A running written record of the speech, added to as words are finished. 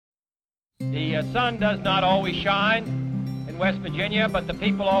The sun does not always shine in West Virginia, but the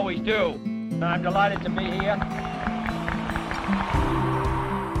people always do. I'm delighted to be here.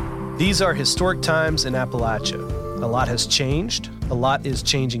 These are historic times in Appalachia. A lot has changed, a lot is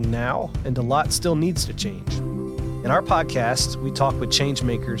changing now, and a lot still needs to change. In our podcast, we talk with change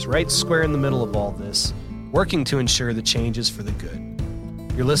makers right square in the middle of all this, working to ensure the change is for the good.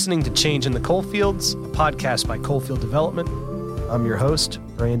 You're listening to Change in the Coalfields, a podcast by Coalfield Development. I'm your host,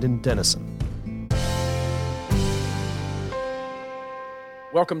 Brandon Dennison.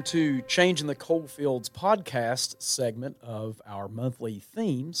 Welcome to Change in the Coalfields podcast segment of our monthly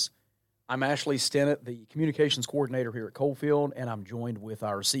themes. I'm Ashley Stinnett, the communications coordinator here at Coalfield, and I'm joined with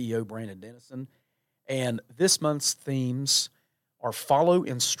our CEO, Brandon Dennison. And this month's themes are follow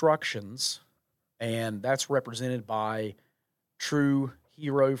instructions, and that's represented by true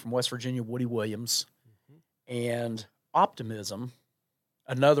hero from West Virginia, Woody Williams, and optimism,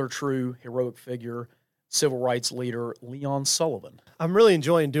 another true heroic figure, civil rights leader, Leon Sullivan. I'm really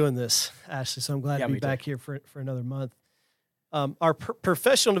enjoying doing this, Ashley, so I'm glad to be me back too. here for another month. Our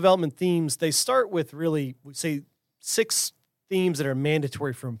professional development themes, they start with really, we say, 6 themes that are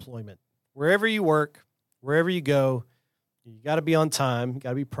mandatory for employment. Wherever you work, wherever you go, you got to be on time, you got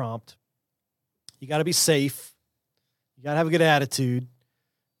to be prompt, you got to be safe, you got to have a good attitude,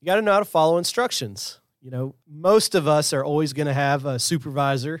 you got to know how to follow instructions. You know, most of us are always going to have a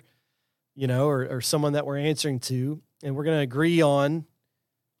supervisor, you know, or someone that we're answering to, and we're going to agree on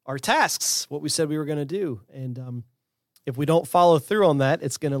our tasks, what we said we were going to do. And if we don't follow through on that,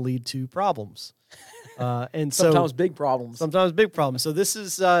 it's going to lead to problems. And Sometimes big problems. Sometimes big problems. So this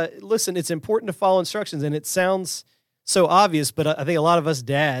is, listen, it's important to follow instructions, and it sounds so obvious, but I think a lot of us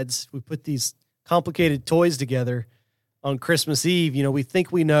dads, we put these complicated toys together on Christmas Eve. You know, we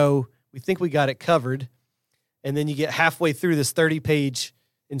think we know, we think we got it covered, and then you get halfway through this 30-page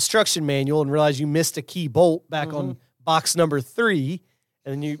instruction manual and realize you missed a key bolt back on box number 3,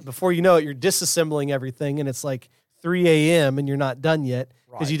 and then before you know it, you're disassembling everything, and it's like 3 a.m. and you're not done yet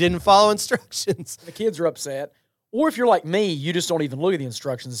because you didn't follow instructions. The kids are upset. Or if you're like me, you just don't even look at the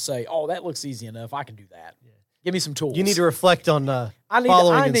instructions and say, oh, that looks easy enough. I can do that. Yeah. Give me some tools. You need to reflect on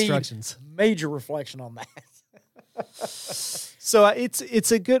following instructions. Major reflection on that. So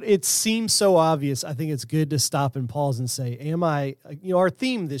it seems so obvious. I think it's good to stop and pause and say, our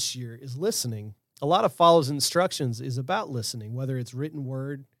theme this year is listening. A lot of follows instructions is about listening, whether it's written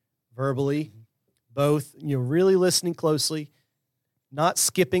word, verbally, both, really listening closely, not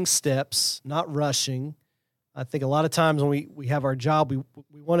skipping steps, not rushing. I think a lot of times when we have our job, we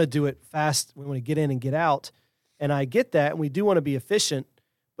want to do it fast. We want to get in and get out. And I get that. And we do want to be efficient,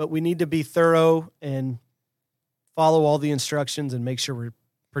 but we need to be thorough and follow all the instructions and make sure we're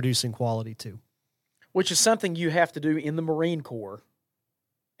producing quality too. Which is something you have to do in the Marine Corps,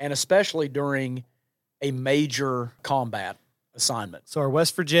 and especially during a major combat assignment. So our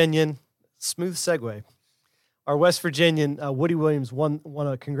West Virginian, smooth segue, our West Virginian, Woody Williams won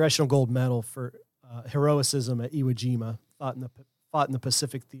a Congressional Gold Medal for heroicism at Iwo Jima, fought in the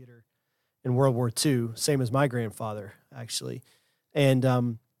Pacific Theater in World War II, same as my grandfather, actually.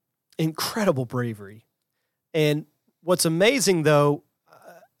 And incredible bravery. And what's amazing, though,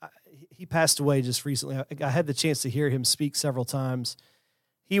 he passed away just recently. I had the chance to hear him speak several times.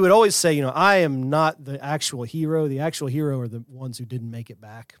 He would always say, I am not the actual hero. The actual hero are the ones who didn't make it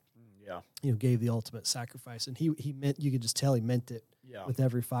back. Yeah. Gave the ultimate sacrifice. And he meant, you could just tell he meant it with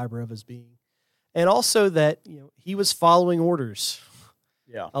every fiber of his being. And also that, he was following orders.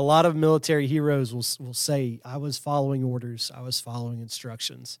 Yeah. A lot of military heroes will say, I was following orders. I was following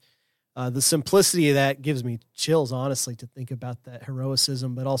instructions. The simplicity of that gives me chills, honestly, to think about that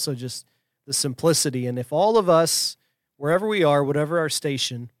heroicism, but also just the simplicity. And if all of us, wherever we are, whatever our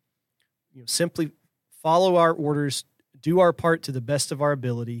station, simply follow our orders, do our part to the best of our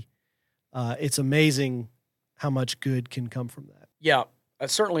ability, it's amazing how much good can come from that. Yeah,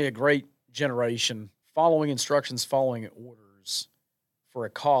 certainly a great generation following instructions, following orders for a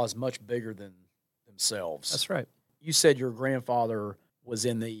cause much bigger than themselves. That's right. You said your grandfather was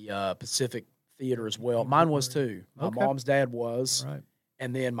in the Pacific Theater as well. Mine was too. My mom's dad was. Right.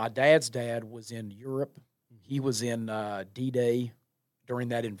 And then my dad's dad was in Europe. He was in D-Day during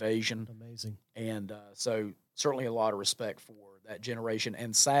that invasion. Amazing. And so certainly a lot of respect for that generation.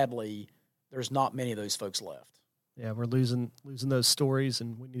 And sadly, there's not many of those folks left. Yeah, we're losing those stories,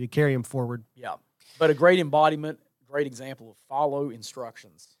 and we need to carry them forward. Yeah. But a great embodiment, great example of follow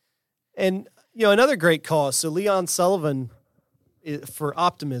instructions. And, another great cause. So Leon Sullivan, for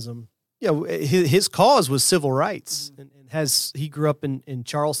optimism, his cause was civil rights. And he grew up in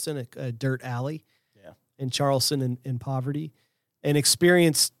Charleston, a dirt alley in Charleston in poverty, and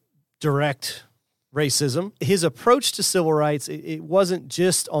experienced direct racism. His approach to civil rights, it wasn't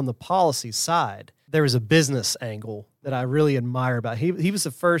just on the policy side. There was a business angle that I really admire about. He was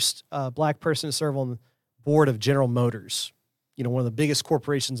the first black person to serve on the board of General Motors, one of the biggest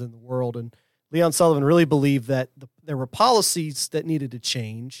corporations in the world. And Leon Sullivan really believed that there were policies that needed to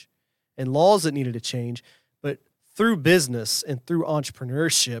change and laws that needed to change, but through business and through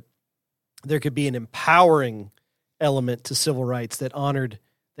entrepreneurship, there could be an empowering element to civil rights that honored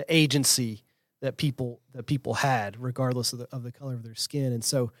the agency that people had, regardless of the color of their skin. And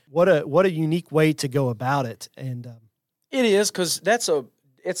so, what a unique way to go about it. And it is, because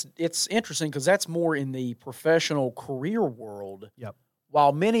it's interesting, because that's more in the professional career world. Yep.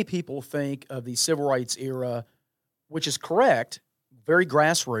 While many people think of the civil rights era, which is correct, very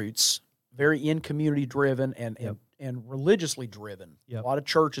grassroots, very in-community driven, and religiously driven. Yep. A lot of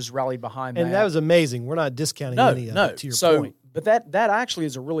churches rallied behind that. And that was amazing. We're not discounting any of it, to your point. But that actually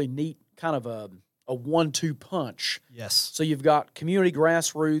is a really neat kind of a 1-2 punch. Yes. So you've got community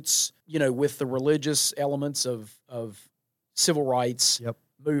grassroots, with the religious elements of civil rights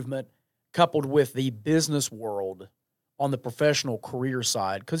movement, coupled with the business world on the professional career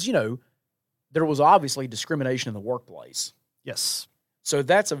side. Because, there was obviously discrimination in the workplace. Yes. So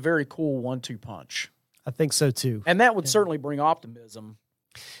that's a very cool 1-2 punch. I think so too. And that would certainly bring optimism.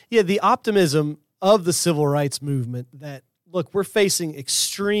 Yeah, the optimism of the civil rights movement that, look, we're facing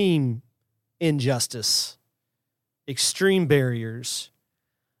extreme injustice, extreme barriers,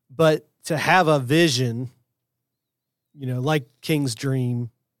 but to have a vision, like King's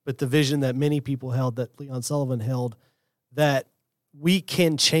dream, but the vision that many people held, that Leon Sullivan held, that we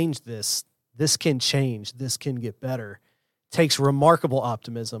can change this can change, this can get better, takes remarkable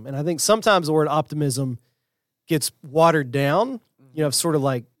optimism. And I think sometimes the word optimism gets watered down, sort of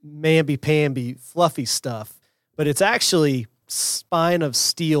like mamby-pamby, fluffy stuff, but it's actually spine of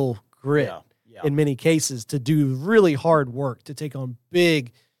steel grit in many cases to do really hard work, to take on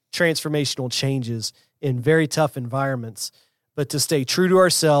big transformational changes in very tough environments, but to stay true to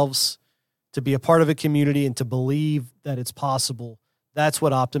ourselves, to be a part of a community, and to believe that it's possible. That's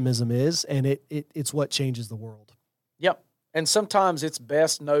what optimism is, and it's what changes the world. Yep. And sometimes it's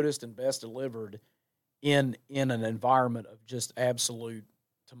best noticed and best delivered in an environment of just absolute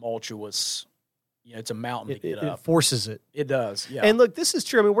tumultuous, it's a mountain to get up. It forces it. It does, yeah. And look, this is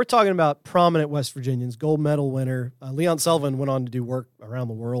true. I mean, we're talking about prominent West Virginians, gold medal winner. Leon Sullivan went on to do work around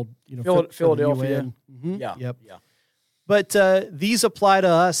the world. Philadelphia. Mm-hmm. Yeah. Yep. Yeah. But these apply to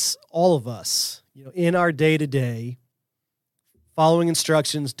us, all of us, in our day-to-day, following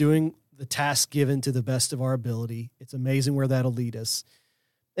instructions, doing the task given to the best of our ability. It's amazing where that'll lead us.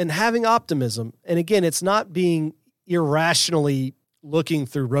 And having optimism. And again, it's not being irrationally looking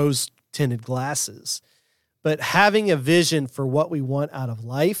through rose-tinted glasses, but having a vision for what we want out of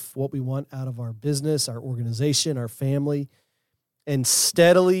life, what we want out of our business, our organization, our family, and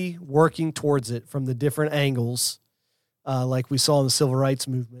steadily working towards it from the different angles, like we saw in the civil rights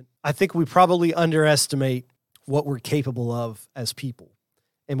movement. I think we probably underestimate what we're capable of as people.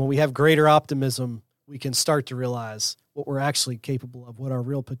 And when we have greater optimism, we can start to realize what we're actually capable of, what our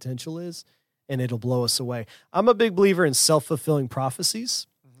real potential is, and it'll blow us away. I'm a big believer in self-fulfilling prophecies.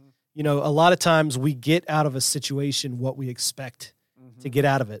 Mm-hmm. A lot of times we get out of a situation what we expect to get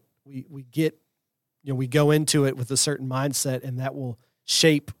out of it. We get, we go into it with a certain mindset, and that will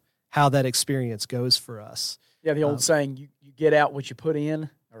shape how that experience goes for us. Yeah, the old saying, you get out what you put in.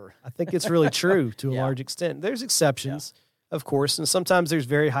 I think it's really true to a large extent. There's exceptions, of course, and sometimes there's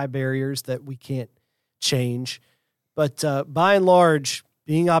very high barriers that we can't change. But by and large,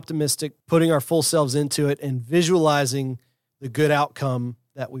 being optimistic, putting our full selves into it, and visualizing the good outcome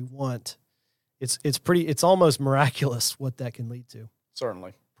that we want, it's almost miraculous what that can lead to.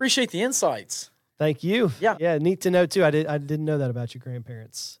 Certainly. Appreciate the insights. Thank you. Yeah, neat to know too. I didn't know that about your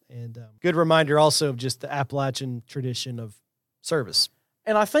grandparents, and good reminder also of just the Appalachian tradition of service.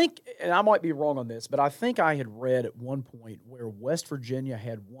 And I think, and I might be wrong on this, but I think I had read at one point where West Virginia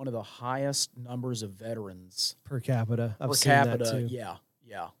had one of the highest numbers of veterans per capita. I've seen that too. Yeah.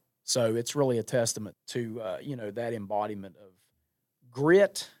 So it's really a testament to that embodiment of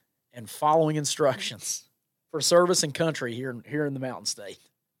grit and following instructions for service and country here in the Mountain State.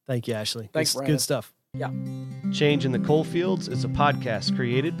 Thank you, Ashley. Thanks, Brandon. Good stuff. Yeah. Change in the Coalfields is a podcast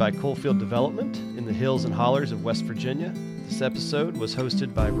created by Coalfield Development in the hills and hollers of West Virginia. This episode was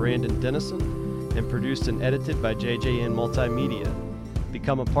hosted by Brandon Dennison and produced and edited by JJN Multimedia.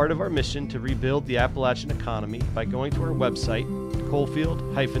 Become a part of our mission to rebuild the Appalachian economy by going to our website,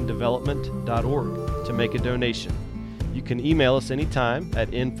 coalfield-development.org, to make a donation. You can email us anytime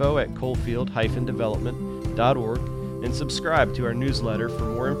at info@coalfield-development.org. and subscribe to our newsletter for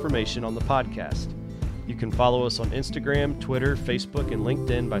more information on the podcast. You can follow us on Instagram, Twitter, Facebook, and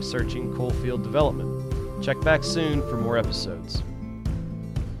LinkedIn by searching Coalfield Development. Check back soon for more episodes.